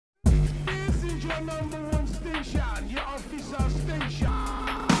your number one station, your official station.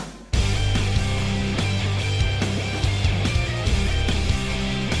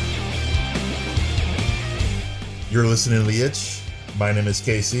 You're listening to The Itch. My name is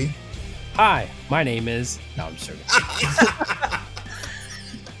Casey. Hi, my name is... No, I'm sorry.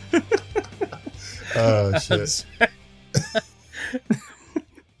 Oh, shit.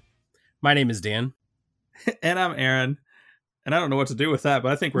 My name is Dan. And I'm Aaron. And I don't know what to do with that,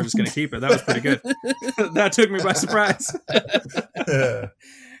 but I think we're just going to keep it. That was pretty good. That took me by surprise.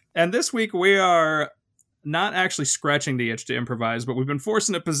 And this week we are not actually scratching the itch to improvise, but we've been forced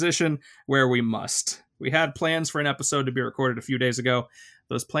in a position where we must. We had plans for an episode to be recorded a few days ago.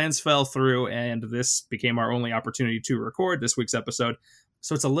 Those plans fell through, and this became our only opportunity to record this week's episode.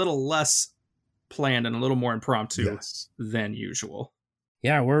 So it's a little less planned and a little more impromptu than usual.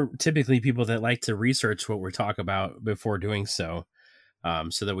 Yeah, we're typically people that like to research what we're talking about before doing so,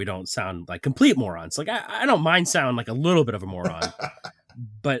 so that we don't sound like complete morons. Like, I don't mind sounding like a little bit of a moron,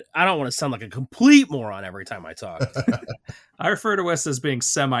 but I don't want to sound like a complete moron every time I talk. I refer to us as being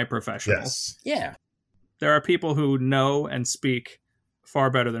semi-professional. Yes. Yeah. There are people who know and speak far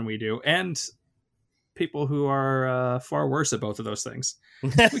better than we do, and people who are far worse at both of those things.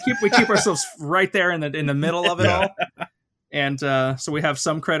 We keep ourselves right there in the middle of it all. And so we have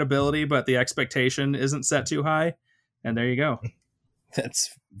some credibility, but the expectation isn't set too high. And there you go.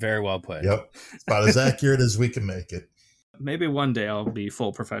 That's very well put. Yep. It's about as accurate as we can make it. Maybe one day I'll be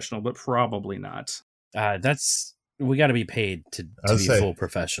full professional, but probably not. We got to be paid to be full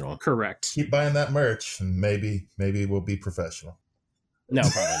professional. Correct. Keep buying that merch, and maybe we'll be professional. No,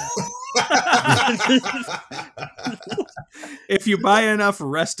 probably not. If you buy enough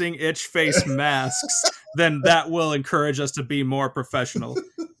resting itch face masks, then that will encourage us to be more professional.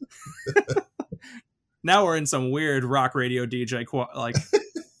 Now we're in some weird rock radio DJ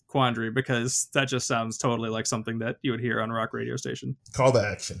quandary, because that just sounds totally like something that you would hear on a rock radio station. Call to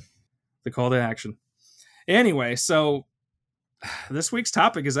action. The call to action. Anyway, so this week's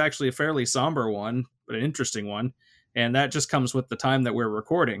topic is actually a fairly somber one, but an interesting one. And that just comes with the time that we're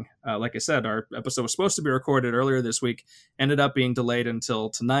recording. Like I said, our episode was supposed to be recorded earlier this week, ended up being delayed until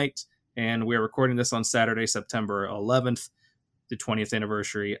tonight. And we're recording this on Saturday, September 11th, the 20th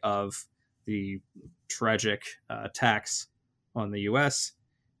anniversary of the tragic attacks on the U.S.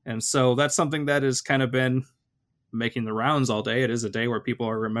 And so that's something that has kind of been making the rounds all day. It is a day where people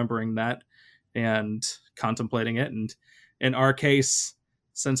are remembering that and contemplating it. And in our case,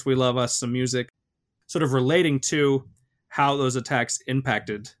 since we love us some music, sort of relating to how those attacks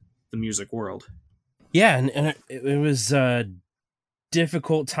impacted the music world. Yeah, and it was a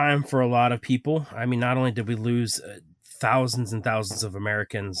difficult time for a lot of people. I mean, not only did we lose thousands and thousands of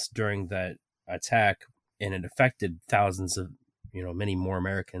Americans during that attack, and it affected thousands of, many more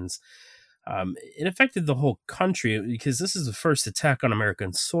Americans, it affected the whole country, because this is the first attack on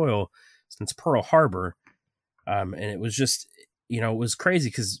American soil since Pearl Harbor. And it was just... it was crazy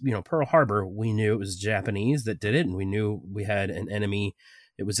because, Pearl Harbor, we knew it was Japanese that did it, and we knew we had an enemy.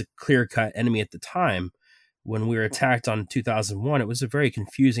 It was a clear-cut enemy at the time. When we were attacked on 2001, it was a very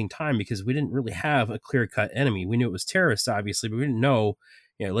confusing time because we didn't really have a clear-cut enemy. We knew it was terrorists, obviously, but we didn't know,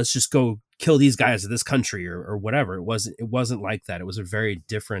 let's just go kill these guys of this country or whatever. It wasn't like that. It was a very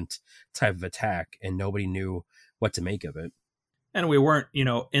different type of attack, and nobody knew what to make of it. And we weren't,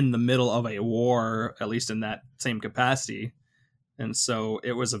 in the middle of a war, at least in that same capacity. And so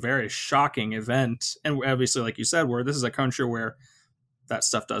it was a very shocking event. And obviously, like you said, this is a country where that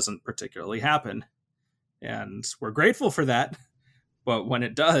stuff doesn't particularly happen. And we're grateful for that. But when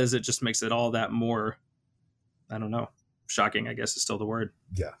it does, it just makes it all that more, I don't know, shocking, I guess is still the word.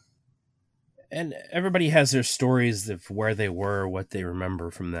 Yeah. And everybody has their stories of where they were, what they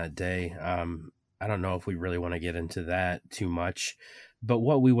remember from that day. I don't know if we really want to get into that too much. But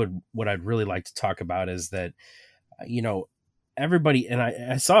what I'd really like to talk about is that, everybody, and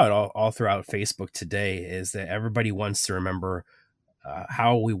I saw it all throughout Facebook today, is that everybody wants to remember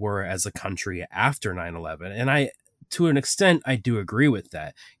how we were as a country after 9/11. And to an extent, I do agree with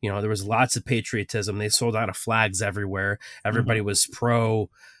that. There was lots of patriotism. They sold out of flags everywhere. Everybody was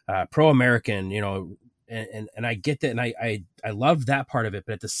pro-American, and I get that. And I love that part of it.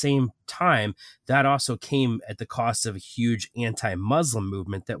 But at the same time, that also came at the cost of a huge anti-Muslim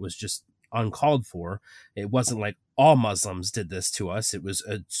movement that was just uncalled for. It wasn't like all Muslims did this to us. It was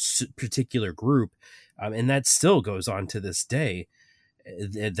a particular group. And that still goes on to this day,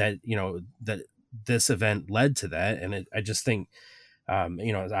 that this event led to that. And I just think,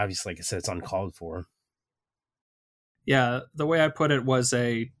 obviously, like I said, it's uncalled for. Yeah. The way I put it was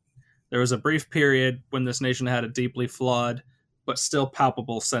there was a brief period when this nation had a deeply flawed, but still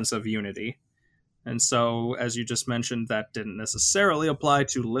palpable sense of unity. And so, as you just mentioned, that didn't necessarily apply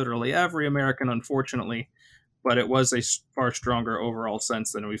to literally every American, unfortunately, but it was a far stronger overall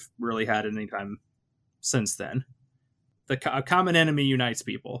sense than we've really had any time since then. A common enemy unites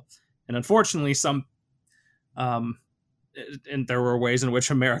people. And unfortunately, and there were ways in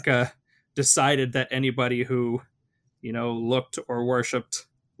which America decided that anybody who, looked or worshipped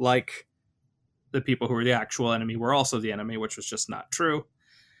like the people who were the actual enemy were also the enemy, which was just not true.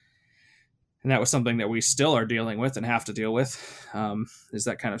 And that was something that we still are dealing with and have to deal with, is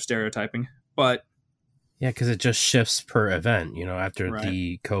that kind of stereotyping. But yeah, because it just shifts per event. After Right.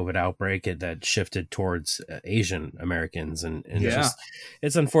 the COVID outbreak, that shifted towards Asian Americans, and Yeah.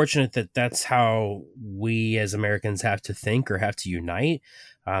 it's unfortunate that that's how we as Americans have to think or have to unite.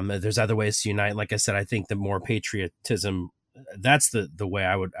 There's other ways to unite. Like I said, I think the more patriotism, that's the way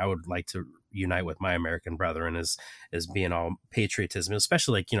I would like to unite with my American brethren, is being all patriotism,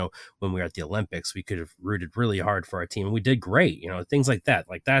 especially when we were at the Olympics, we could have rooted really hard for our team and we did great, things like that.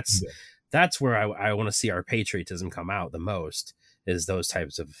 Like that's where I want to see our patriotism come out the most, is those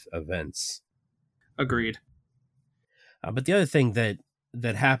types of events. Agreed. But the other thing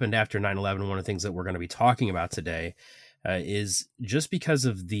that happened after 9/11, one of the things that we're going to be talking about today, is just because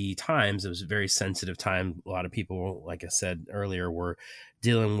of the times. It was a very sensitive time. A lot of people, like I said earlier, were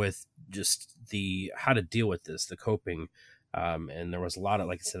dealing with just how to deal with this, the coping. And there was a lot of,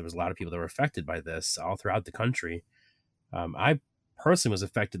 like I said, there was a lot of people that were affected by this all throughout the country. I personally was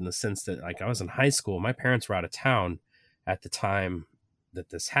affected in the sense that, like, I was in high school. My parents were out of town at the time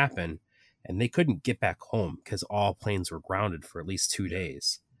that this happened, and they couldn't get back home because all planes were grounded for at least 2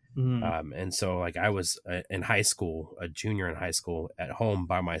 days. And so, like, I was in high school, a junior in high school, at home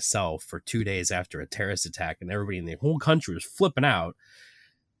by myself for 2 days after a terrorist attack, and everybody in the whole country was flipping out.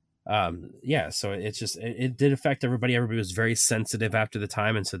 So it did affect everybody. Everybody was very sensitive after the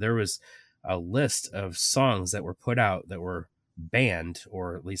time, and so there was a list of songs that were put out that were banned,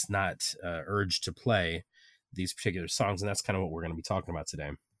 or at least not urged to play these particular songs, and that's kind of what we're going to be talking about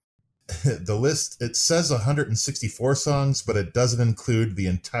today. The list, it says 164 songs, but it doesn't include the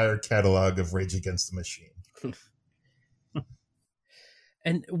entire catalog of Rage Against the Machine.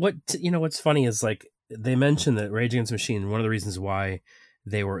 And what's funny is, like, they mentioned that Rage Against the Machine, one of the reasons why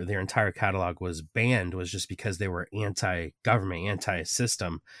their entire catalog was banned was just because they were anti-government,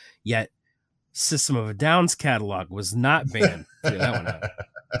 anti-system, yet System of a Down's catalog was not banned. Figure that one out.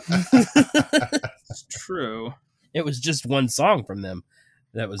 It's true. It was just one song from them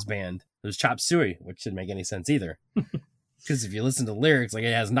that was banned. It was Chop Suey, which didn't make any sense either. Because if you listen to the lyrics, like,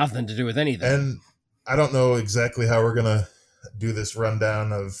 it has nothing to do with anything. And I don't know exactly how we're going to do this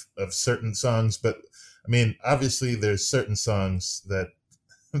rundown of certain songs, but I mean, obviously there's certain songs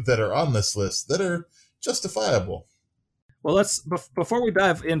that are on this list that are justifiable. Well, before we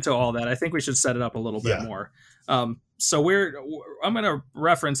dive into all that, I think we should set it up a little bit more. So I'm going to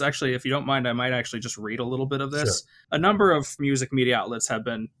reference, actually, if you don't mind, I might actually just read a little bit of this. Sure. A number of music media outlets have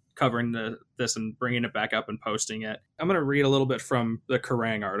been covering this and bringing it back up and posting it. I'm going to read a little bit from the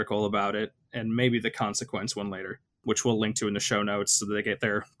Kerrang article about it, and maybe the Consequence one later, which we'll link to in the show notes so that they get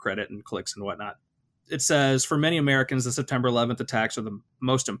their credit and clicks and whatnot. It says, for many Americans, the September 11th attacks are the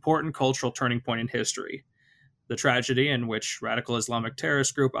most important cultural turning point in history. The tragedy in which radical Islamic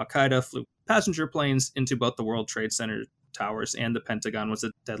terrorist group Al-Qaeda flew passenger planes into both the World Trade Center towers and the Pentagon was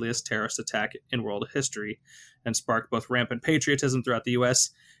the deadliest terrorist attack in world history, and sparked both rampant patriotism throughout the U.S.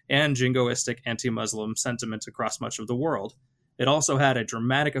 and jingoistic anti-Muslim sentiment across much of the world. It also had a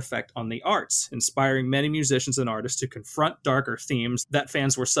dramatic effect on the arts, inspiring many musicians and artists to confront darker themes that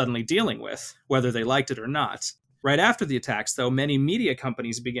fans were suddenly dealing with, whether they liked it or not. Right after the attacks, though, many media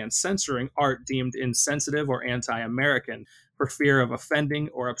companies began censoring art deemed insensitive or anti-American for fear of offending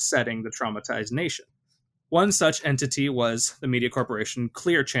or upsetting the traumatized nation. One such entity was the media corporation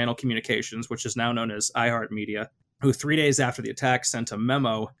Clear Channel Communications, which is now known as iHeartMedia, who 3 days after the attack sent a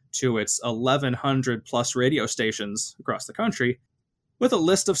memo to its 1,100 plus radio stations across the country with a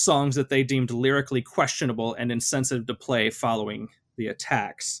list of songs that they deemed lyrically questionable and insensitive to play following the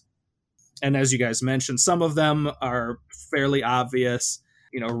attacks. And as you guys mentioned, some of them are fairly obvious.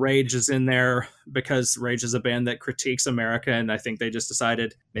 Rage is in there because Rage is a band that critiques America, and I think they just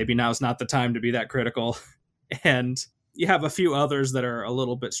decided maybe now's not the time to be that critical. And you have a few others that are a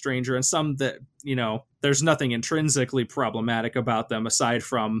little bit stranger, and some that, there's nothing intrinsically problematic about them aside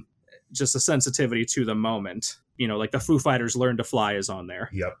from just a sensitivity to the moment. Like the Foo Fighters' Learn to Fly is on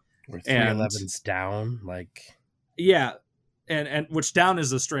there. Yep. Or 311's Down, like... Yeah. And which Down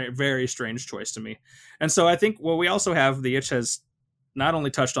is a very strange choice to me. And so I think, we also have, the Itch has not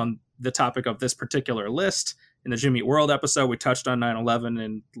only touched on the topic of this particular list In the Jimmy Eat World episode, we touched on 9/11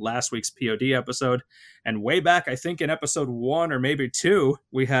 in last week's POD episode. And way back, I think in episode 1 or maybe 2,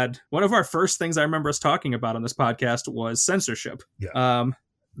 we had one of our first things I remember us talking about on this podcast was censorship. Yeah.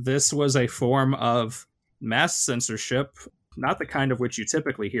 This was a form of mass censorship, not the kind of which you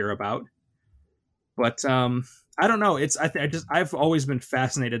typically hear about. But I don't know. I've always been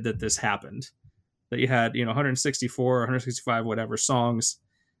fascinated that this happened. That you had 164, 165, whatever songs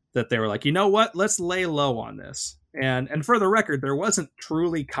that they were like, you know what? Let's lay low on this. And for the record, there wasn't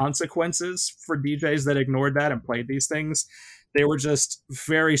truly consequences for DJs that ignored that and played these things. They were just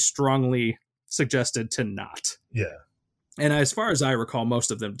very strongly suggested to not. Yeah. And as far as I recall,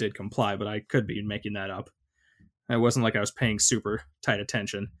 most of them did comply, but I could be making that up. It wasn't like I was paying super tight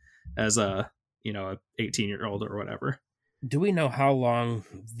attention as a 18-year-old or whatever. Do we know how long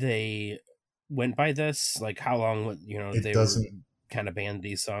they went by this? Like how long, they were kind of banned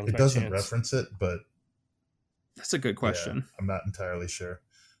these songs? It doesn't reference it, but that's a good question. Yeah, I'm not entirely sure.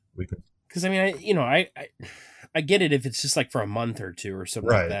 We could, because I mean, I get it if it's just like for a month or two or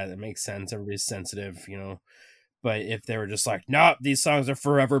something like that. That makes sense. Everybody's sensitive, But if they were just like, nope, these songs are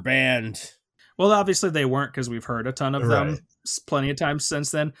forever banned. Well, obviously they weren't, because we've heard a ton of them plenty of times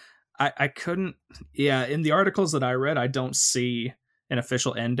since then. I couldn't. Yeah, in the articles that I read, I don't see an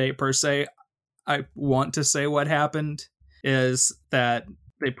official end date per se. I want to say what happened is that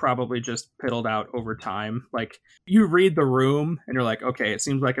they probably just piddled out over time. Like, you read the room and you're like, okay, it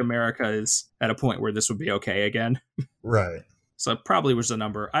seems like America is at a point where this would be okay again. Right. So it probably was a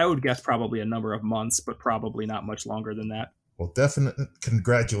number. I would guess probably a number of months, but probably not much longer than that. Well, definite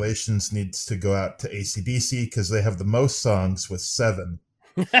congratulations needs to go out to AC/DC because they have the most songs with 7.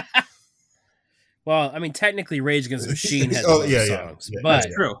 Well, I mean, technically, Rage Against the Machine has songs, but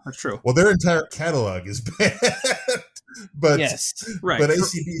that's true. Well, their entire catalog is banned, but yes, right. But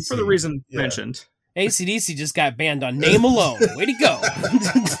AC/DC, for the reason mentioned, AC/DC just got banned on name alone. Way to go!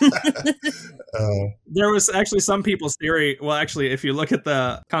 There was actually some people's theory. Well, actually, if you look at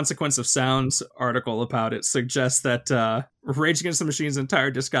the Consequence of Sounds article about it, suggests that Rage Against the Machine's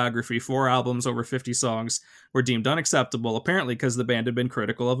entire discography, 4 albums, over 50 songs, were deemed unacceptable, apparently because the band had been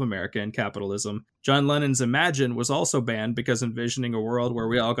critical of America and capitalism. John Lennon's Imagine was also banned because envisioning a world where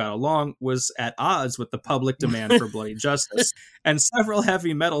we all got along was at odds with the public demand for bloody justice. And several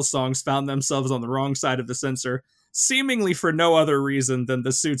heavy metal songs found themselves on the wrong side of the censor, seemingly for no other reason than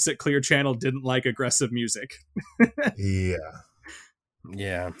the suits at Clear Channel didn't like aggressive music.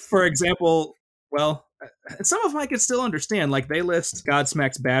 Yeah. For example, well, some of them I could still understand. Like, they list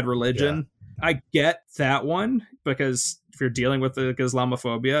Godsmack's Bad Religion. Yeah. I get that one, because if you're dealing with the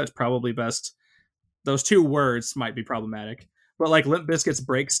Islamophobia, it's probably best. Those 2 words might be problematic. But like Limp Bizkit's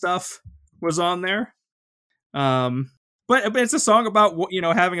Break Stuff was on there. But it's a song about,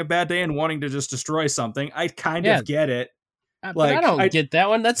 having a bad day and wanting to just destroy something. I kind of get it. Like, I don't get that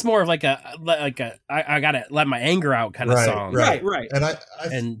one. That's more of like I gotta let my anger out kind of song. Right.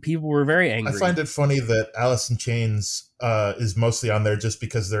 And people were very angry. I find it funny that Alice in Chains is mostly on there just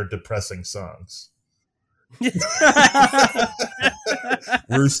because they're depressing songs.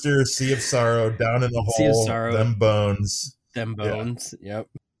 Rooster, Sea of Sorrow, Down in the Hole, Sea of Sorrow, Them Bones. Yep.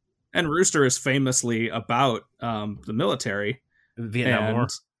 And Rooster is famously about the military, the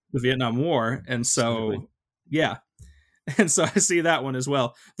Vietnam War, and so and so I see that one as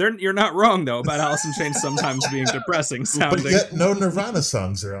well. You're not wrong though about Alice in Chains sometimes being depressing sounding, but yet no Nirvana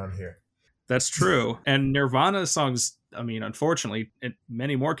songs are on here. That's true, and Nirvana songs, I mean, unfortunately, in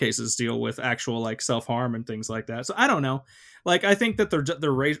many more cases deal with actual like self-harm and things like that. So I don't know. Like, I think that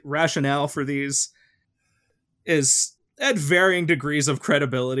the rationale for these is at varying degrees of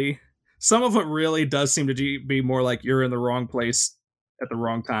credibility. Some of it really does seem to be more like you're in the wrong place at the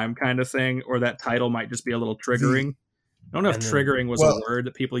wrong time kind of thing, or that title might just be a little triggering. I don't know if triggering was a word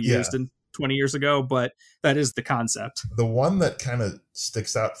that people used in 20 years ago, but that is the concept. The one that kind of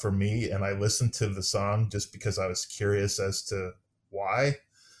sticks out for me, and I listened to the song just because I was curious as to why,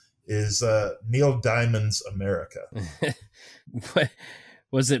 is Neil Diamond's America.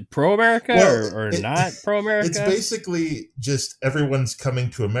 Was it pro-America or not pro-America? It's basically just everyone's coming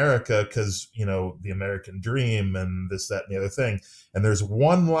to America because, the American dream and this, that, and the other thing. And there's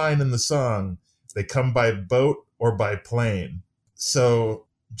one line in the song, they come by boat or by plane. So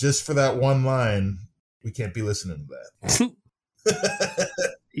just for that one line, we can't be listening to that.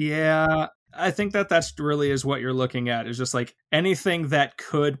 Yeah, I think that's really is what you're looking at, is just like anything that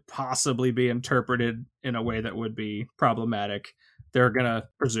could possibly be interpreted in a way that would be problematic. They're going to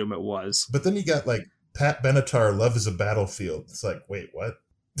presume it was. But then you got like Pat Benatar, Love is a Battlefield. It's like, wait, what?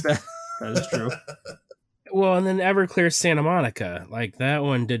 That is true. Well, and then Everclear Santa Monica. Like, that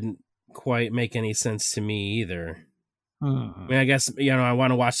one didn't quite make any sense to me either. Hmm. I mean, I guess, I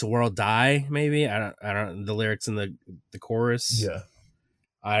want to watch the world die. Maybe I don't. The lyrics in the chorus. Yeah.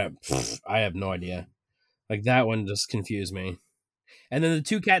 I have no idea. Like that one just confused me. And then the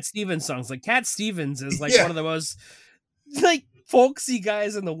two Cat Stevens songs. Like Cat Stevens is like Yeah. one of the most like folksy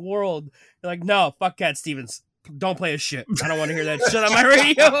guys in the world. They're like, no, fuck Cat Stevens. Don't play his shit. I don't want to hear that shit on my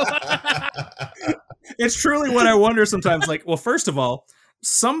radio. It's truly what I wonder sometimes. Like, well, first of all,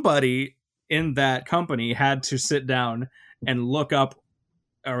 somebody in that company had to sit down and look up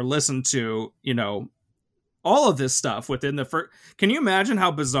or listen to, all of this stuff within the first. Can you imagine how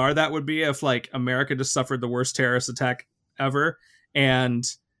bizarre that would be if like America just suffered the worst terrorist attack ever, and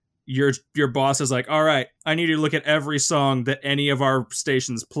your boss is like, all right, I need you to look at every song that any of our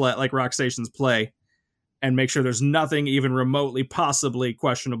stations play, like rock stations play, and make sure there's nothing even remotely possibly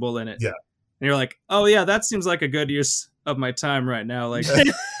questionable in it. Yeah. And you're like, oh yeah, that seems like a good use of my time right now. Like,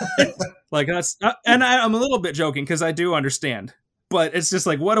 like that's, and I'm a little bit joking because I do understand, but it's just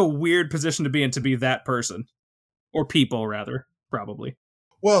like, what a weird position to be in, to be that person, or people rather, probably.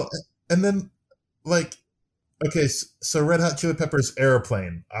 Well, and then like, okay, so Red Hot Chili Peppers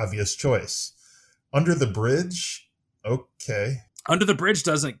Airplane, obvious choice. Under the Bridge, okay. Under the Bridge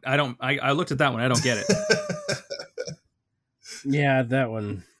doesn't, I looked at that one, I don't get it. Yeah, that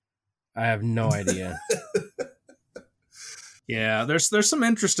one. I have no idea. Yeah, there's some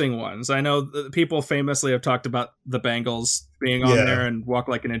interesting ones. I know people famously have talked about the Bangles being on there and Walk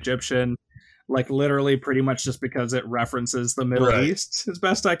Like an Egyptian, like literally pretty much just because it references the Middle East, as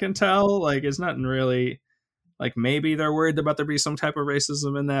best I can tell. Like, it's nothing really, like maybe they're worried about there be some type of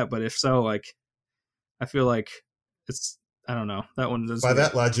racism in that, but if so, like, I feel like it's, I don't know. That one does. By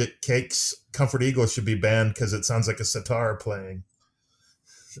that logic, Cake's Comfort Eagle should be banned because it sounds like a sitar playing.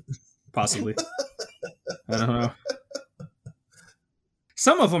 Possibly. I don't know.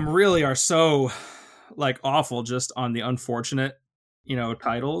 Some of them really are so like awful just on the unfortunate,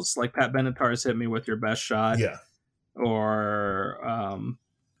 titles. Like Pat Benatar's Hit Me With Your Best Shot. Yeah. Or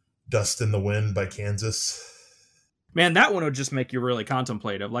Dust in the Wind by Kansas. Man, that one would just make you really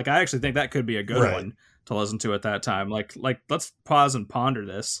contemplative. Like, I actually think that could be a good one to listen to at that time. Like let's pause and ponder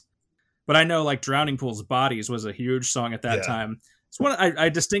this. But I know like Drowning Pool's Bodies was a huge song at that time. It's one I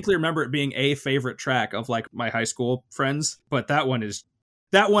distinctly remember it being a favorite track of like my high school friends. But that one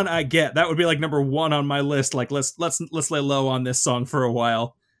I get. That would be like number one on my list. Like let's lay low on this song for a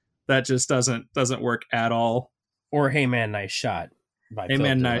while. That just doesn't work at all. Or Hey Man, Nice Shot. Hey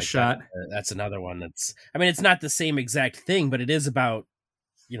Man, Nice Shot. That's another one that's, I mean, it's not the same exact thing, but it is about,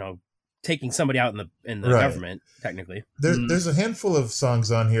 taking somebody out in the government, technically. There's a handful of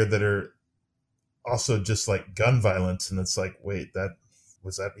songs on here that are also just like gun violence, and it's like, wait,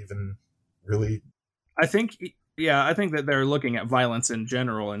 was that even really? I think that they're looking at violence in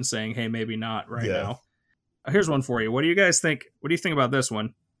general and saying, hey, maybe not now. Here's one for you. What do you guys think? What do you think about this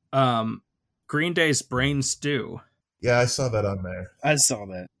one? Green Day's Brain Stew. Yeah, I saw that on there. I saw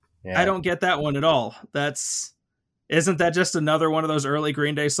that. Yeah. I don't get that one at all. Isn't that just another one of those early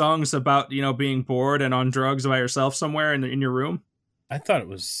Green Day songs about, being bored and on drugs by yourself somewhere in your room? I thought it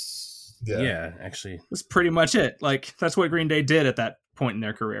was, actually. That's pretty much it. Like, that's what Green Day did at that point in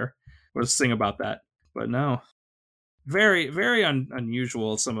their career, was sing about that. But no. Very, very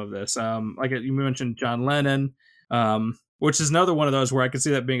unusual, some of this. Like you mentioned John Lennon, which is another one of those where I could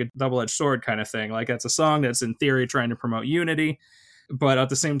see that being a double-edged sword kind of thing. Like, that's a song that's in theory trying to promote unity, but at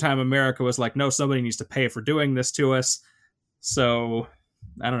the same time, America was like, no, somebody needs to pay for doing this to us. So,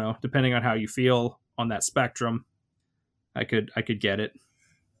 I don't know, depending on how you feel on that spectrum, I could get it.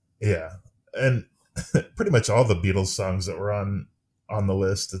 Yeah. And pretty much all the Beatles songs that were on the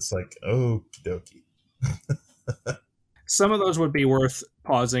list, it's like, okie dokie. Some of those would be worth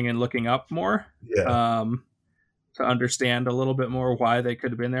pausing and looking up more. Yeah. To understand a little bit more why they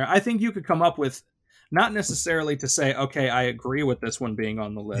could have been there. I think you could come up with, not necessarily to say, okay, I agree with this one being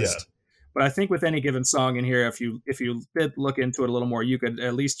on the list, but I think with any given song in here, if you did look into it a little more, you could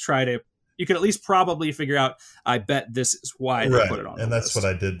at least probably figure out, I bet this is why they put it on the list. And that's what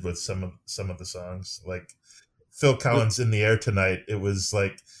I did with some of the songs. Like Phil Collins' In the Air Tonight, it was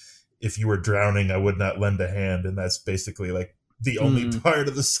like, if you were drowning, I would not lend a hand. And that's basically like the only part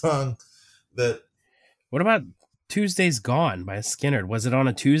of the song that... What about Tuesday's Gone by S.C.I.E.N.C.E? Was it on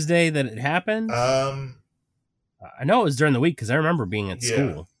a Tuesday that it happened? I know it was during the week because I remember being at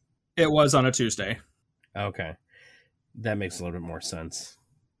school. It was on a Tuesday. Okay. That makes a little bit more sense.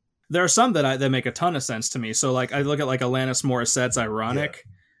 There are some that make a ton of sense to me. So like I look at like Alanis Morissette's Ironic,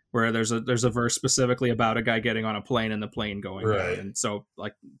 where there's a verse specifically about a guy getting on a plane and the plane going down. And so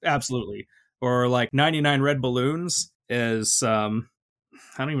like absolutely. Or like 99 Red Balloons is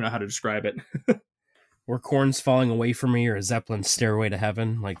I don't even know how to describe it. Or Korn's Falling Away From Me, or Zeppelin's Stairway to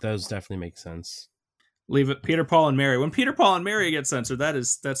Heaven. Like, those definitely make sense. Leave it, Peter, Paul, and Mary. When Peter, Paul, and Mary get censored,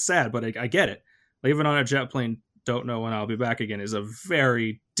 that's sad, but I get it. Leaving on a jet plane, don't know when I'll be back again is a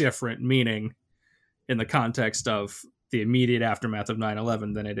very different meaning in the context of the immediate aftermath of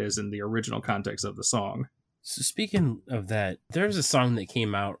 9/11 than it is in the original context of the song. So speaking of that, there's a song that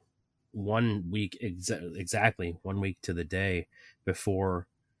came out 1 week, exactly 1 week to the day before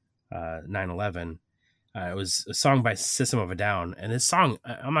 9/11. It was a song by System of a Down, and this song,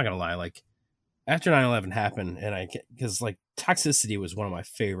 I'm not gonna lie, like after 9/11 happened, and because like Toxicity was one of my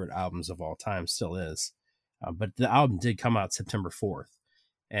favorite albums of all time, still is, but the album did come out September 4th,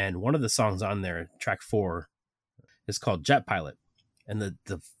 and one of the songs on there, track 4, is called Jet Pilot, and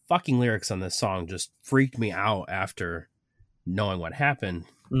the fucking lyrics on this song just freaked me out after knowing what happened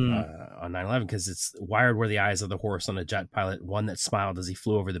on 9/11, because it's wired were the eyes of the horse on a jet pilot, one that smiled as he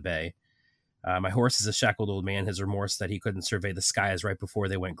flew over the bay. My horse is a shackled old man, his remorse that he couldn't survey the skies right before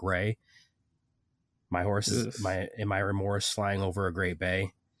they went gray. My horse is my remorse flying over a great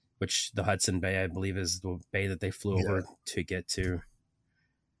bay, which the Hudson Bay, I believe, is the bay that they flew over to get to.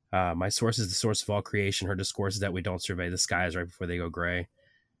 My source is the source of all creation. Her discourse is that we don't survey the skies right before they go gray.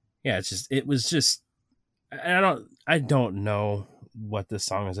 Yeah, it was just, I don't know what this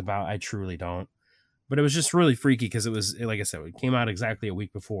song is about. I truly don't. But it was just really freaky because it was, like I said, it came out exactly a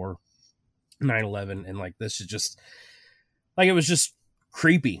week before 9/11, and like this is just, like, it was just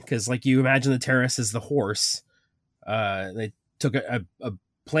creepy because, like, you imagine the terrorists as the horse. They took a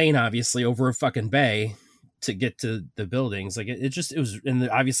plane, obviously, over a fucking bay to get to the buildings. Like it was, and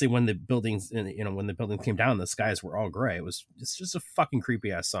obviously when the buildings, when the building came down, the skies were all gray. It's just a fucking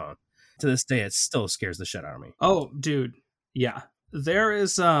creepy ass song. To this day, it still scares the shit out of me. Oh, dude. Yeah. There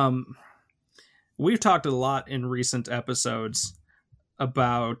is, we've talked a lot in recent episodes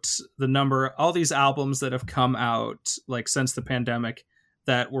about all these albums that have come out, like, since the pandemic,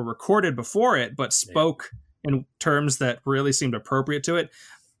 that were recorded before it, but spoke in terms that really seemed appropriate to it.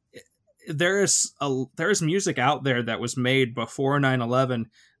 There is music out there that was made before 9/11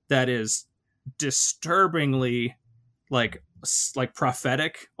 that is disturbingly like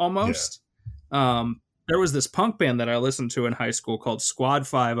prophetic almost. Yeah. There was this punk band that I listened to in high school called Squad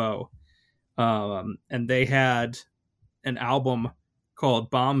 50. And they had an album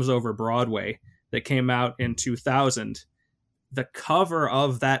called Bombs Over Broadway that came out in 2000. The cover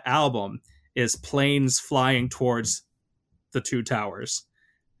of that album is planes flying towards the two towers.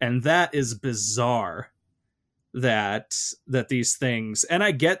 And that is bizarre that these things, and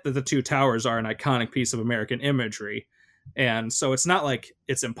I get that the two towers are an iconic piece of American imagery. And so it's not like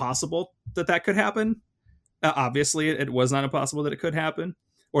it's impossible that could happen. Obviously, it was not impossible that it could happen,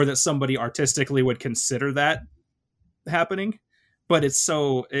 or that somebody artistically would consider that happening. But it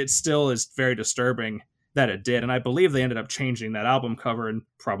still is very disturbing that it did. And I believe they ended up changing that album cover, and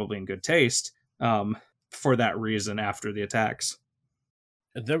probably in good taste, for that reason after the attacks.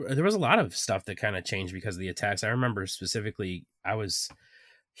 There was a lot of stuff that kind of changed because of the attacks. I remember specifically, I was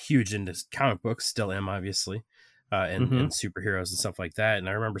huge into comic books, still am, obviously, and superheroes and stuff like that. And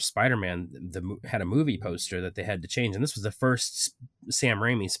I remember Spider-Man had a movie poster that they had to change. And this was the first Sam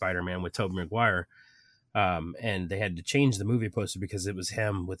Raimi Spider-Man with Tobey Maguire. And they had to change the movie poster because it was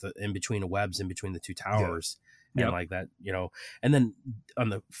him with in between the webs, in between the two towers, and like that, And then on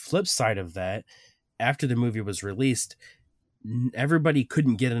the flip side of that, after the movie was released, everybody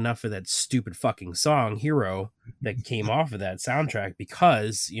couldn't get enough of that stupid fucking song Hero that came off of that soundtrack,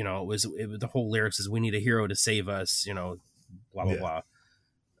 because it was the whole lyrics is, we need a hero to save us, blah blah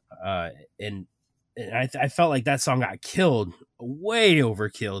blah. And I felt like that song got killed, way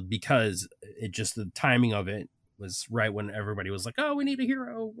overkilled, because the timing of it was right when everybody was like, oh, we need a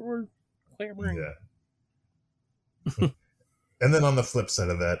hero, we're clamoring. And then on the flip side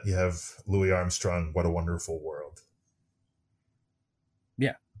of that, you have Louis Armstrong, What a Wonderful World.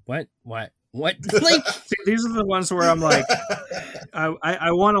 Yeah. What? Like, see, these are the ones where I'm like,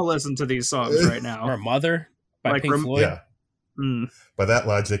 I want to listen to these songs right now. Or Mother by Pink Floyd. Yeah. By that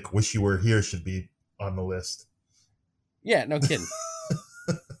logic, Wish You Were Here should be on the list. Yeah, no kidding.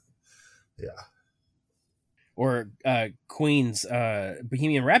 Yeah. Or Queen's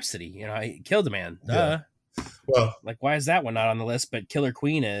Bohemian Rhapsody. He killed a man. Duh. Well, like, why is that one not on the list, but Killer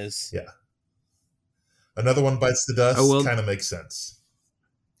Queen is? Yeah. Another One Bites the Dust kind of makes sense.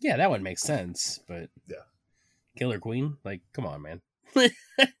 Yeah, that one makes sense, but yeah, Killer Queen, like, come on, man.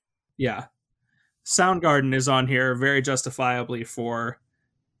 Yeah, Soundgarden is on here very justifiably for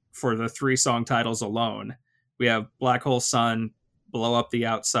the 3 song titles alone. We have Black Hole Sun, Blow Up the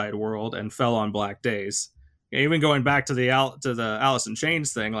Outside World, and Fell on Black Days. even going back to the Alice in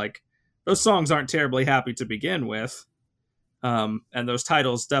Chains thing, like those songs aren't terribly happy to begin with. And those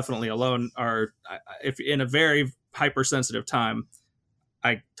titles definitely alone are, if in a very hypersensitive time,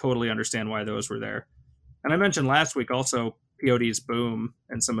 I totally understand why those were there. And I mentioned last week also POD's Boom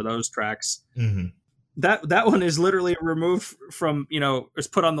and some of those tracks. Mm-hmm. That one is literally removed from, it's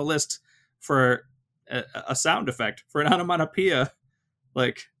put on the list for a sound effect, for an onomatopoeia.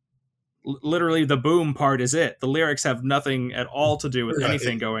 Like, literally the boom part is it. The lyrics have nothing at all to do with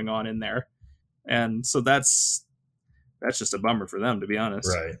anything going on in there. And so that's just a bummer for them, to be honest.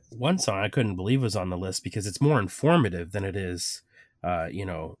 Right. One song I couldn't believe was on the list because it's more informative than it is,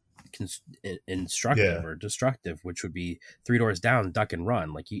 instructive or destructive, which would be Three Doors Down, Duck and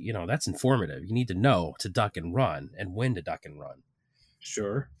Run. Like, that's informative. You need to know to duck and run and when to duck and run.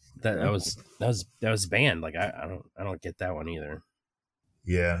 Sure. That was banned. Like, I don't get that one either.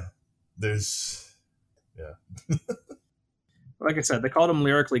 Yeah. Like I said, they called them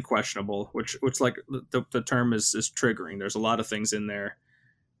lyrically questionable, which like the term is triggering. There's a lot of things in there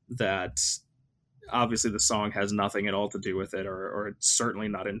that obviously the song has nothing at all to do with it, or it's certainly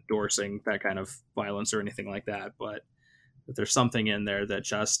not endorsing that kind of violence or anything like that. But there's something in there that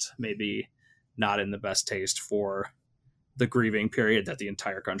just maybe not in the best taste for the grieving period that the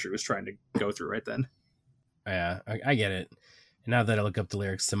entire country was trying to go through right then. Yeah, I get it. And now that I look up the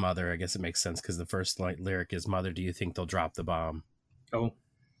lyrics to Mother, I guess it makes sense because the first lyric is, Mother, do you think they'll drop the bomb? Oh,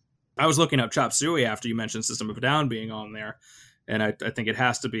 I was looking up Chop Suey after you mentioned System of a Down being on there. And I think it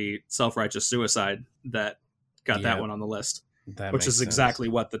has to be Self-Righteous Suicide that got that one on the list, which is exactly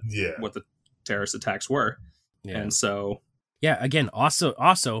what the terrorist attacks were. Yeah. And so, again, also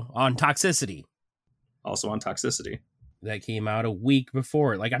on Toxicity. Also on Toxicity. That came out a week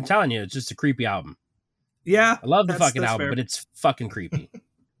before. Like, I'm telling you, it's just a creepy album. Yeah. I love the fucking album, but it's fucking creepy.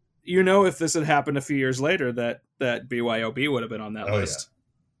 If this had happened a few years later, that BYOB would have been on that list. Yeah.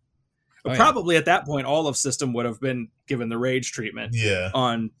 But probably at that point, all of System would have been given the Rage treatment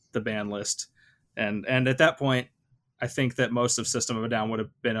on the ban list. And at that point, I think that most of System of a Down would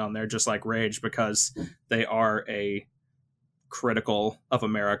have been on there just like Rage, because they are a critical of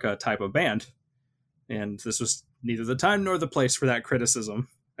America type of band. And this was neither the time nor the place for that criticism,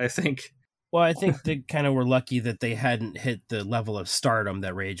 I think. Well, I think they kind of were lucky that they hadn't hit the level of stardom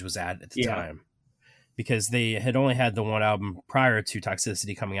that Rage was at the time. Because they had only had the one album prior to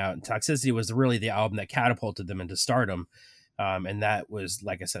Toxicity coming out. And Toxicity was really the album that catapulted them into stardom. And that was,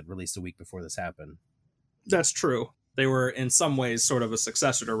 like I said, released a week before this happened. That's true. They were in some ways sort of a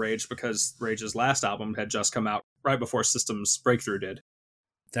successor to Rage, because Rage's last album had just come out right before System's breakthrough did.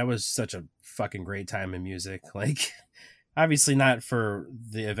 That was such a fucking great time in music. Like, obviously not for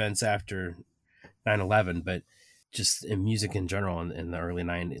the events after 9/11, but just in music in general in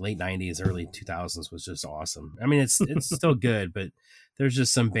the late 90s, early 2000s was just awesome. I mean, it's still good, but there's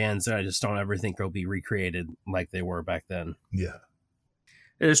just some bands that I just don't ever think will be recreated like they were back then. Yeah.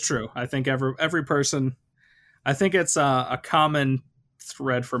 It is true. I think every person, I think it's a common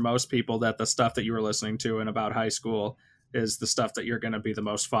thread for most people that the stuff that you were listening to in about high school is the stuff that you're going to be the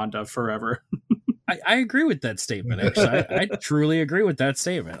most fond of forever. I agree with that statement, actually. I truly agree with that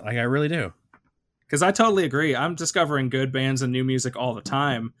statement. Like, I really do. Because I totally agree. I'm discovering good bands and new music all the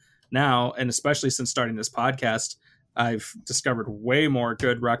time now, and especially since starting this podcast, I've discovered way more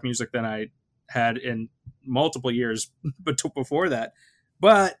good rock music than I had in multiple years before that.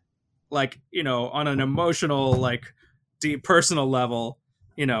 But, like, on an emotional, like, deep personal level,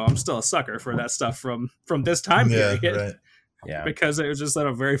 I'm still a sucker for that stuff from this time period. Right. Yeah, because it was just at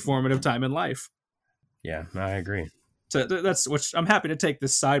a very formative time in life. Yeah, I agree. So that's which I'm happy to take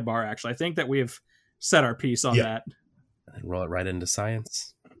this sidebar. Actually, I think that we've set our piece on that. And roll it right into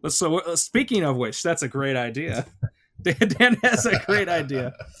science. So speaking of which, that's a great idea. Dan has a great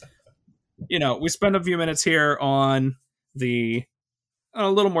idea. We spend a few minutes here on a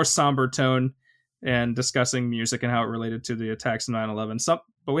little more somber tone and discussing music and how it related to the attacks in 9/11.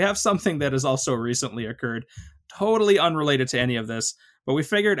 But we have something that has also recently occurred, totally unrelated to any of this. But we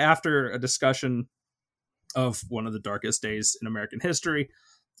figured after a discussion of one of the darkest days in American history,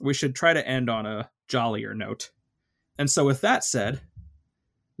 we should try to end on a jollier note. And so with that said,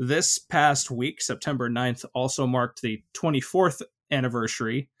 this past week, September 9th, also marked the 24th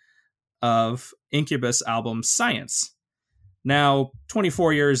anniversary of Incubus' album Science. Now,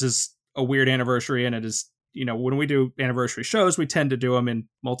 24 years is a weird anniversary, and it is, when we do anniversary shows, we tend to do them in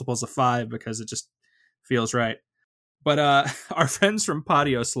multiples of 5 because it just feels right. But our friends from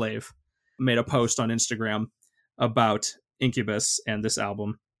Patio Slave made a post on Instagram about Incubus and this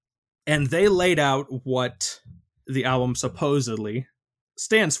album, and they laid out what the album supposedly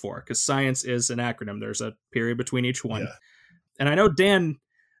stands for, because science is an acronym. There's a period between each one. Yeah. And I know Dan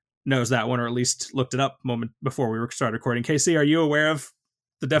knows that one, or at least looked it up a moment before we started recording. Casey, are you aware of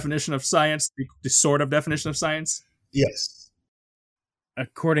the definition of science, the sort of definition of science? Yes.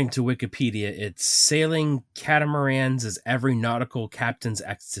 According to Wikipedia, it's sailing catamarans is every nautical captain's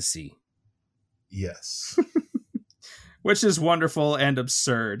ecstasy. Yes. Which is wonderful and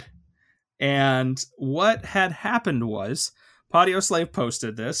absurd. And what had happened was, Patio Slave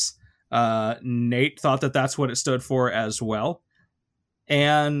posted this. Nate thought that that's what it stood for as well.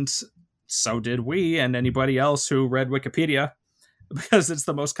 And so did we and anybody else who read Wikipedia, because it's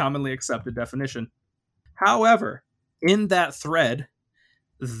the most commonly accepted definition. However, in that thread,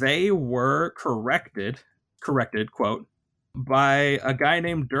 they were corrected, quote, by a guy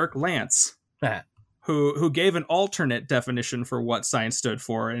named Dirk Lance, who gave an alternate definition for what science stood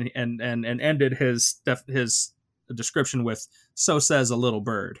for, and ended his description with, "So says a little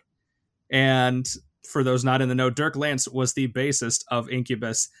bird." And for those not in the know, Dirk Lance was the bassist of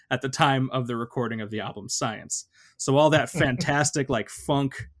Incubus at the time of the recording of the album Science. So all that fantastic like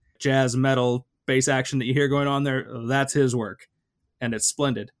funk, jazz, metal, bass action that you hear going on there, that's his work. And it's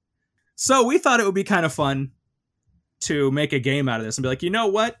splendid. So we thought it would be kind of fun to make a game out of this and be like, you know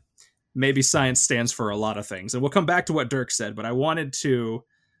what? Maybe science stands for a lot of things. And we'll come back to what Dirk said, but I wanted to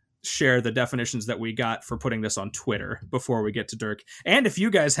share the definitions that we got for putting this on Twitter before we get to Dirk. And if you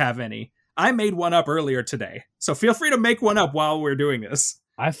guys have any, I made one up earlier today. So feel free to make one up while we're doing this.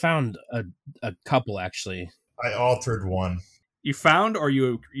 I found a couple, actually. I altered one. You found, or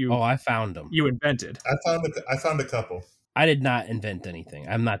you? Oh, I found them. You invented. I found a couple. I did not invent anything.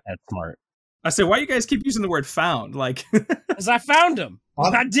 I'm not that smart. I said, why you guys keep using the word "found"? Like, because I found them.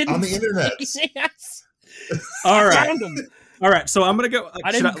 I didn't on the internet. Yes. All right. Found them. All right. So I'm gonna go.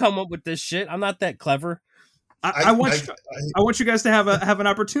 I didn't come up with this shit. I'm not that clever. I want you guys to have an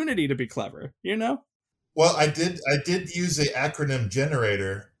opportunity to be clever. You know. Well, I did use the acronym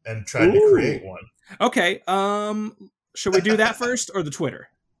generator and tried to create one. Okay. Should we do that first or the Twitter?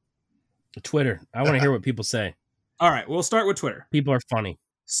 The Twitter. I want to hear what people say. All right. We'll start with Twitter. People are funny.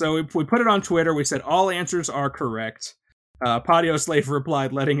 So we put it on Twitter. We said all answers are correct. Patio Slave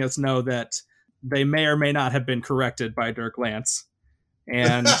replied, letting us know that they may or may not have been corrected by Dirk Lance.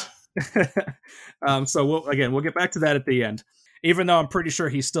 And so we'll get back to that at the end. Even though I'm pretty sure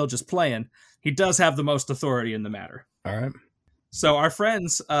he's still just playing, he does have the most authority in the matter. All right. So our friend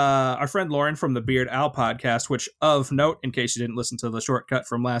Lauren from the Beard Owl podcast, which of note, in case you didn't listen to the shortcut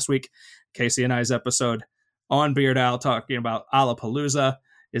from last week, Casey and I's episode on Beard Owl talking about Alapalooza,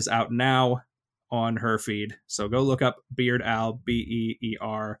 is out now on her feed. So go look up Beard Owl,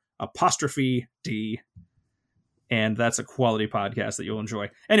 BEER''D. And that's a quality podcast that you'll enjoy.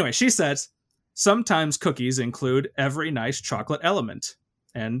 Anyway, she says, sometimes cookies include every nice chocolate element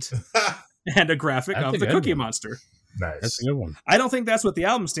and a graphic of the Cookie Monster. Nice. That's a good one. I don't think that's what the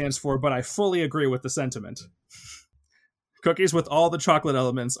album stands for, but I fully agree with the sentiment. Cookies with all the chocolate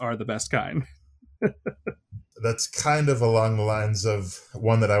elements are the best kind. That's kind of along the lines of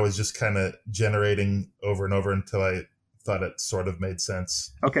one that I was just kind of generating over and over until I thought it sort of made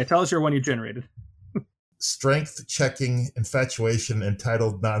sense. Okay, tell us your one you generated. Strength checking, infatuation,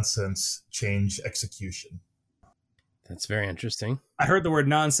 entitled nonsense, change execution. That's very interesting. I heard the word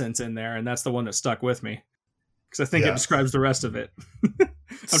nonsense in there, and that's the one that stuck with me. Because I think it describes the rest of it.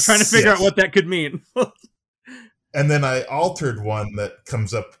 I'm trying to figure out what that could mean. And then I altered one that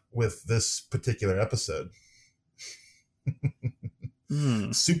comes up with this particular episode.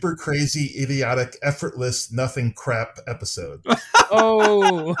 Super crazy, idiotic, effortless, nothing crap episode.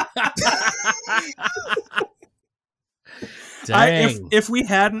 Oh. Dang. If we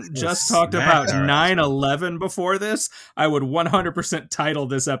hadn't just talked about 9/11 before this, I would 100% title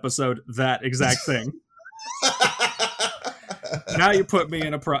this episode that exact thing. Now you put me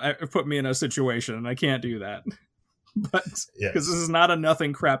in a situation, and I can't do that. But because this is not a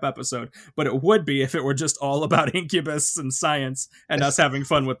nothing crap episode, but it would be if it were just all about Incubus and science and us having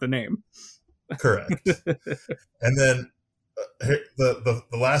fun with the name. Correct. And then the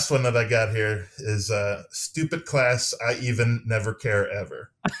last one that I got here is stupid class. I even never care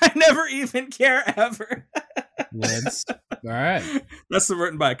ever. I never even care ever. Yes. All right. That's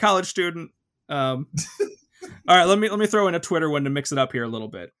written by a college student. All right, let me throw in a Twitter one to mix it up here a little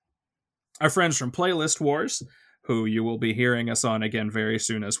bit. Our friends from Playlist Wars, who you will be hearing us on again very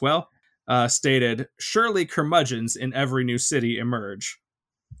soon as well, stated, surely curmudgeons in every new city emerge.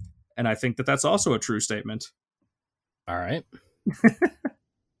 And I think that that's also a true statement. All right.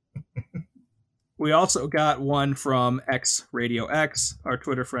 We also got one from X Radio X, our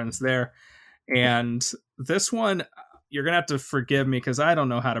Twitter friends there. And this one, you're gonna have to forgive me because I don't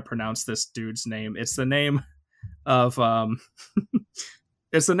know how to pronounce this dude's name. It's the name of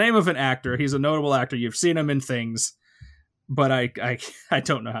it's the name of an actor. He's a notable actor. You've seen him in things, but I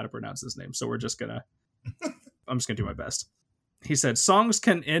don't know how to pronounce his name. So I'm just gonna do my best. He said, "Songs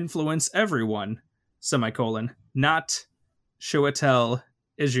can influence everyone, semicolon, not Chiwetel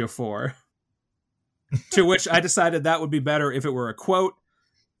Ejiofor." To which I decided that would be better if it were a quote.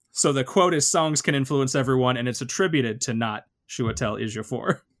 So the quote is, "Songs can influence everyone," and it's attributed to not Chiwetel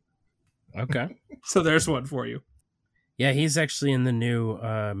Ejiofor. Okay. So there's one for you. Yeah, he's actually in the new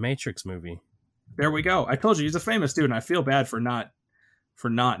Matrix movie. There we go. I told you he's a famous dude, and I feel bad for not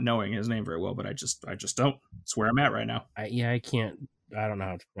knowing his name very well, but I just don't. That's where I'm at right now. I don't know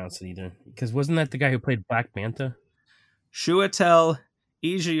how to pronounce it either. Because wasn't that the guy who played Black Manta? Chiwetel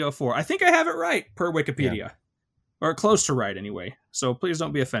Ejiofor. I think I have it right per Wikipedia. Yeah. Or close to right, anyway. So please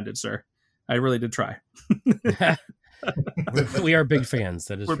don't be offended, sir. I really did try. We are big fans.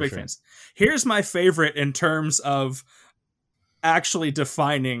 We're big fans. Here's my favorite in terms of actually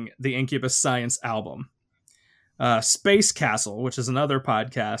defining the Incubus Science album. Space Castle, which is another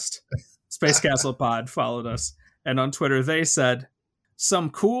podcast. Space Castle Pod followed us. And on Twitter, they said,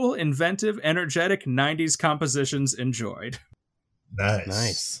 "Some cool, inventive, energetic 90s compositions enjoyed."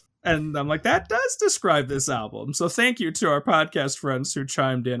 Nice. And I'm like, that does describe this album. So thank you to our podcast friends who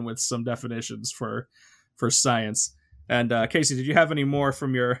chimed in with some definitions for science. And Casey, did you have any more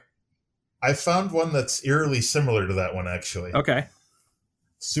from your... I found one that's eerily similar to that one, actually. Okay.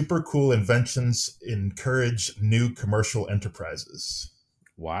 Super cool inventions encourage new commercial enterprises.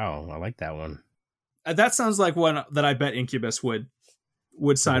 Wow, I like that one. That sounds like one that I bet Incubus would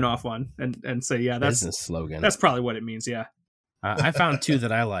sign off on and say, yeah, that's business slogan. That's probably what it means, yeah. I found two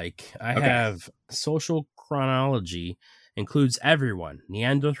that I like. I have social chronology includes everyone.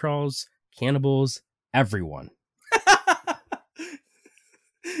 Neanderthals, cannibals, everyone.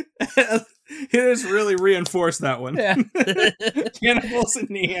 It has really reinforced that one. Yeah. Cannibals and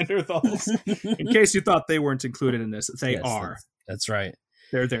Neanderthals. In case you thought they weren't included in this, they are. That's right.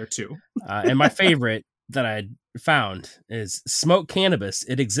 They're there too. And my favorite that I found is smoke cannabis.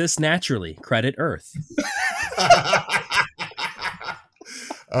 It exists naturally. Credit Earth.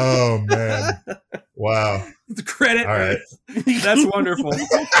 Oh, man. Wow. The credit All Earth. Right. That's wonderful.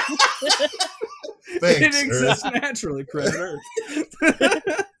 Thanks, it exists naturally. Credit Earth.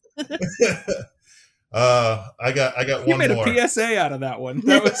 I got one more. You made a PSA out of that one.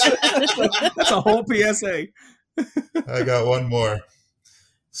 That's a whole PSA. I got one more.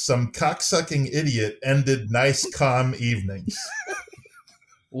 Some cocksucking idiot ended nice, calm evenings.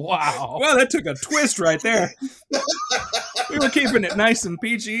 Wow. Well, that took a twist right there. We were keeping it nice and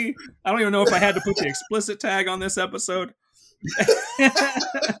PG. I don't even know if I had to put the explicit tag on this episode.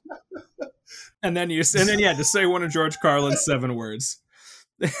 and then you had to say one of George Carlin's 7 words.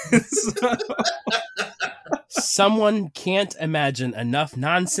 Someone can't imagine enough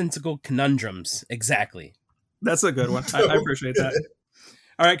nonsensical conundrums. Exactly. That's a good one. I appreciate that.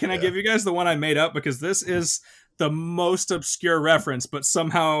 All right, can I give you guys the one I made up? Because this is the most obscure reference, but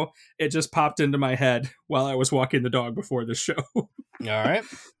somehow it just popped into my head while I was walking the dog before the show. All right.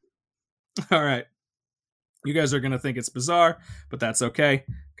 All right. You guys are going to think it's bizarre, but that's okay,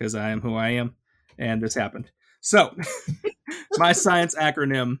 because I am who I am, and this happened. So, my science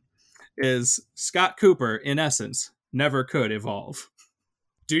acronym is Scott Cooper, in essence, never could evolve.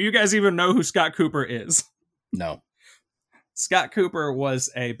 Do you guys even know who Scott Cooper is? No. Scott Cooper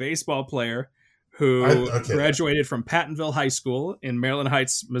was a baseball player who graduated from Pattonville High School in Maryland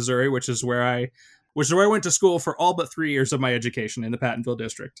Heights, Missouri, which is where I went to school for all but 3 years of my education in the Pattonville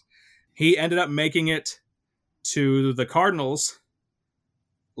district. He ended up making it to the Cardinals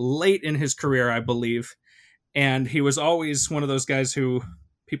late in his career, I believe. And he was always one of those guys who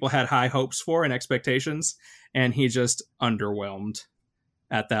people had high hopes for and expectations, and he just underwhelmed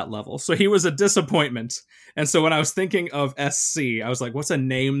at that level. So he was a disappointment. And so when I was thinking of SC, I was like, what's a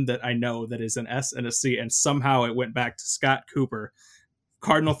name that I know that is an S and a C? And somehow it went back to Scott Cooper,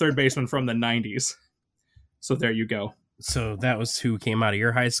 Cardinal third baseman from the 90s. So there you go. So that was who came out of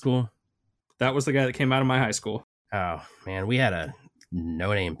your high school? That was the guy that came out of my high school. Oh, man. We had a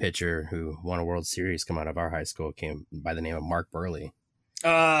no-name pitcher who won a World Series come out of our high school, came by the name of Mark Burley.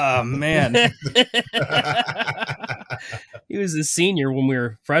 Oh, man. He was a senior when we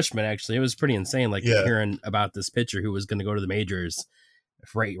were freshmen, actually. It was pretty insane, hearing about this pitcher who was going to go to the majors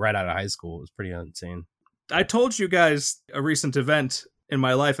right out of high school. It was pretty insane. I told you guys a recent event in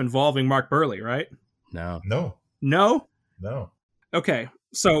my life involving Mark Burley, right? No. Okay,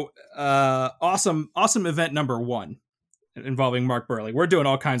 so awesome event number 1 involving Mark Burley. We're doing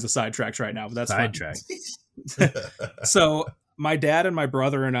all kinds of sidetracks right now, but that's sidetrack. So my dad and my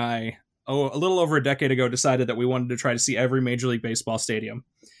brother and I, a little over a decade ago, decided that we wanted to try to see every Major League Baseball stadium.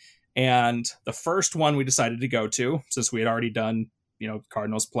 And the first one we decided to go to, since we had already done,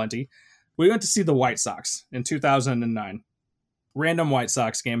 Cardinals plenty, we went to see the White Sox in 2009. Random White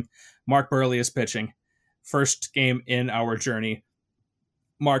Sox game. Mark Burley is pitching. First game in our journey.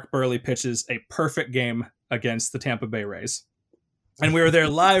 Mark Burley pitches a perfect game against the Tampa Bay Rays. And we were there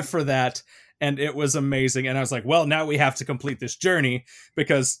live for that, and it was amazing. And I was like, well, now we have to complete this journey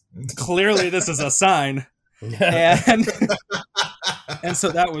because clearly this is a sign. And and so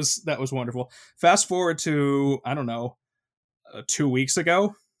that was wonderful. Fast forward to, I don't know, 2 weeks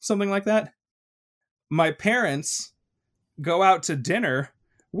ago, something like that. My parents go out to dinner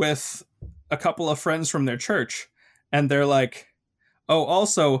with a couple of friends from their church, and they're like, oh,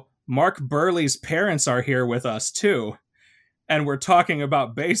 also, Mark Burley's parents are here with us too. And we're talking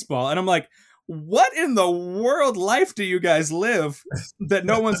about baseball. And I'm like, what in the world life do you guys live that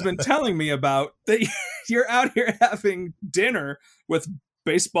no one's been telling me about, that you're out here having dinner with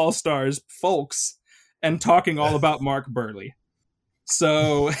baseball stars, folks, and talking all about Mark Burley?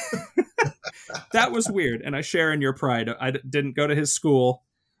 So that was weird. And I share in your pride. I didn't go to his school,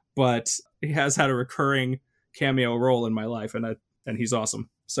 but he has had a recurring cameo role in my life, and he's awesome.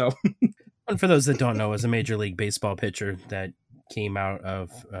 So, and for those that don't know, is a Major League Baseball pitcher that came out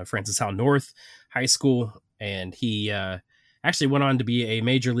of Francis Howell North High School, and he actually went on to be a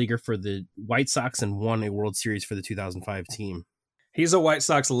major leaguer for the White Sox and won a World Series for the 2005 team. He's a White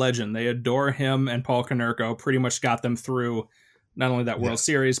Sox legend. They adore him, and Paul Konerko pretty much got them through not only that World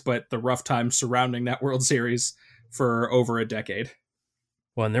Series, but the rough times surrounding that World Series for over a decade.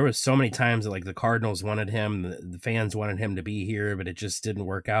 Well, and there was so many times that the Cardinals wanted him, the fans wanted him to be here, but it just didn't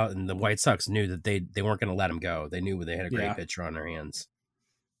work out. And the White Sox knew that they weren't going to let him go. They knew they had a great pitcher on their hands.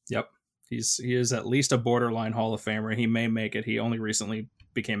 Yep. He is at least a borderline Hall of Famer. He may make it. He only recently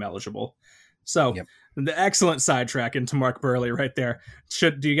became eligible. So the excellent sidetrack into Mark Burley right there.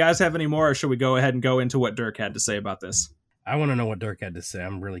 Do you guys have any more, or should we go ahead and go into what Dirk had to say about this? I want to know what Dirk had to say.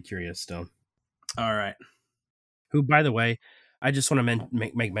 I'm really curious still. All right. Who, by the way, I just want to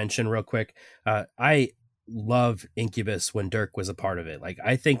make mention real quick. I love Incubus when Dirk was a part of it.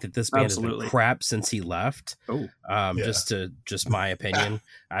 I think that this band has been crap since he left. Just my opinion.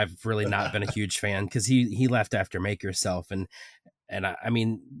 I've really not been a huge fan because he left after Make Yourself, and I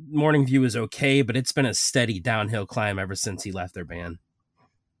mean, Morning View is okay, but it's been a steady downhill climb ever since he left their band.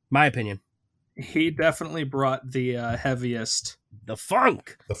 My opinion. He definitely brought the heaviest, the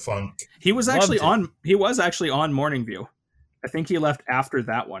funk. He was actually on Morning View. I think he left after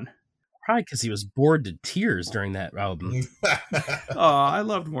that one. Probably because he was bored to tears during that album. Oh, I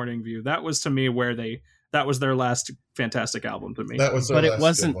loved Morning View. That was to me that was their last fantastic album to me. That was, but it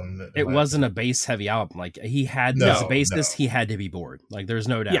wasn't a bass heavy album. He had as a bassist, he had to be bored. There's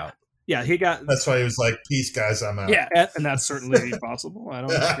no doubt. Yeah, he got. That's why he was like, "Peace, guys, I'm out." Yeah, and that's certainly possible. I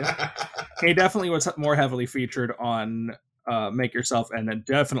don't know. He definitely was more heavily featured on Make Yourself, and then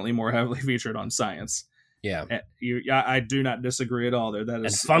definitely more heavily featured on Science. Yeah, I do not disagree at all there. That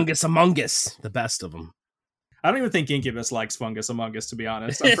is, and Fungus Among Us, the best of them. I don't even think Incubus likes Fungus Among Us, to be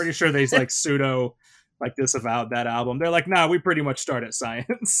honest. I'm pretty sure they pseudo disavowed that album. They're like, nah, we pretty much start at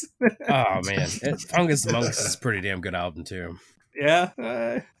Science. Oh man, Fungus Among Us is a pretty damn good album too.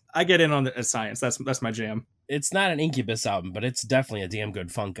 Yeah, I get in on the Science. That's my jam. It's not an Incubus album, but it's definitely a damn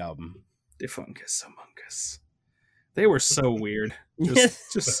good funk album. The Fungus Among Us. They were so weird,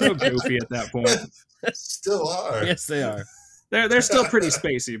 just so goofy at that point. Still are. Yes, they are. They're still pretty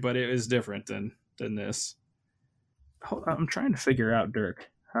spacey, but it is different than this. I'm trying to figure out Dirk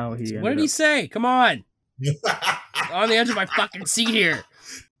how he. What did he say? Come on, on the edge of my fucking seat here.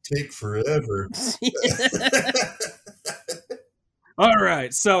 Take forever. All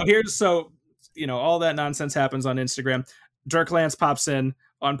right, so all that nonsense happens on Instagram. Dirk Lance pops in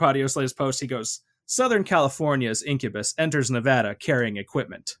on Patio Slave's post. He goes, "Southern California's Incubus enters Nevada carrying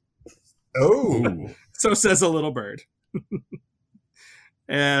equipment." Oh, so says a little bird.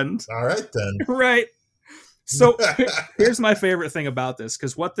 And all right then. Right. So here's my favorite thing about this,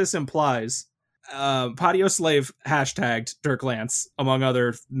 because what this implies, Patio Slave hashtagged Dirk Lance among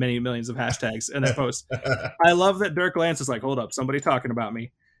other many millions of hashtags in that post. I love that Dirk Lance is like, hold up, somebody talking about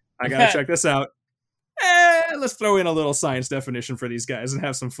me. I gotta check this out. Let's throw in a little science definition for these guys and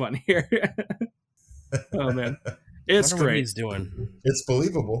have some fun here. Oh man, it's great. What he's doing. It's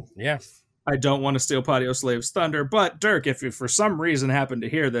believable. Yeah. I don't want to steal Patio Slave's thunder, but Dirk, if you for some reason happen to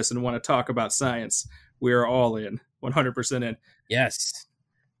hear this and want to talk about science, we are all in, 100% in. Yes,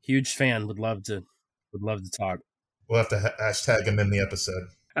 huge fan. Would love to talk. We'll have to hashtag him in the episode.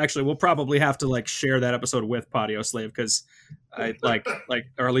 Actually, we'll probably have to like share that episode with Patio Slave because I like,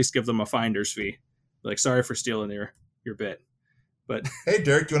 or at least give them a finder's fee. Like, sorry for stealing your bit. But hey,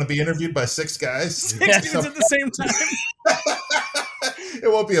 Dirk, do you want to be interviewed by 6 guys? 6 dudes at the same time.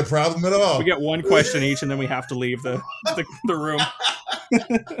 It won't be a problem at all. We get one question each, and then we have to leave the room.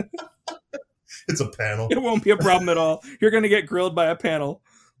 It's a panel. It won't be a problem at all. You're going to get grilled by a panel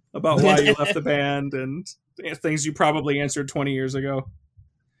about why you left the band and things you probably answered 20 years ago.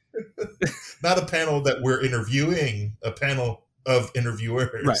 Not a panel that we're interviewing, a panel of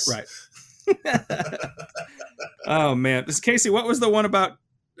interviewers. Right. Oh man, Casey, what was the one about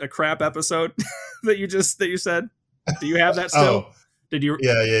a crap episode that you said? Do you have that still? Oh, did you?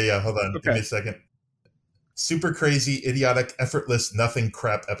 Yeah. Hold on, Okay. Give me a second. Super crazy, idiotic, effortless, nothing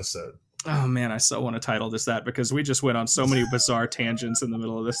crap episode. Oh man, I so want to title this that because we just went on so many bizarre tangents in the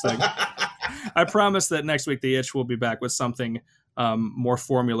middle of this thing. I promise that next week the Itch will be back with something more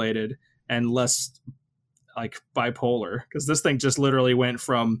formulated and less like bipolar, because this thing just literally went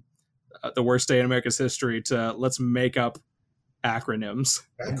from the worst day in America's history to let's make up acronyms.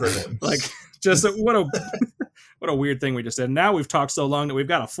 Like, just what a weird thing we just did. Now we've talked so long that we've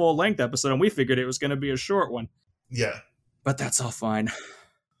got a full length episode, and we figured it was going to be a short one. Yeah, but that's all fine.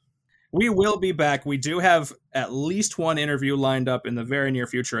 We will be back. We do have at least one interview lined up in the very near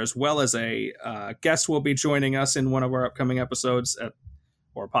future, as well as a guest will be joining us in one of our upcoming episodes,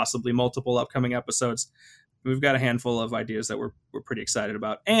 or possibly multiple upcoming episodes. We've got a handful of ideas that we're pretty excited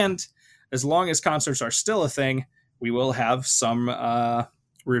about. And as long as concerts are still a thing, we will have some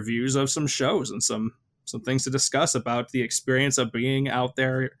reviews of some shows and some things to discuss about the experience of being out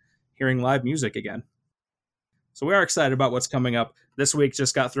there hearing live music again. So we are excited about what's coming up. This week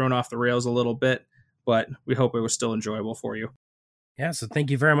just got thrown off the rails a little bit, but we hope it was still enjoyable for you. Yeah, so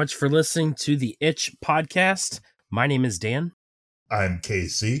thank you very much for listening to the Itch podcast. My name is Dan. I'm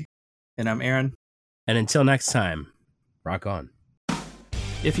KC. And I'm Aaron. And until next time, rock on.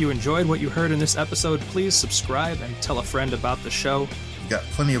 If you enjoyed what you heard in this episode, please subscribe and tell a friend about the show. We've got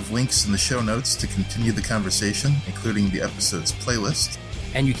plenty of links in the show notes to continue the conversation, including the episode's playlist.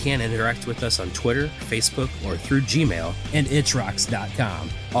 And you can interact with us on Twitter, Facebook, or through Gmail and itchrocks.com,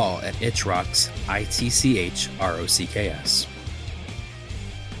 all at itchrocks, ITCHROCKS.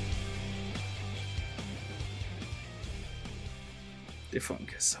 De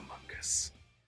Fungus Among Us.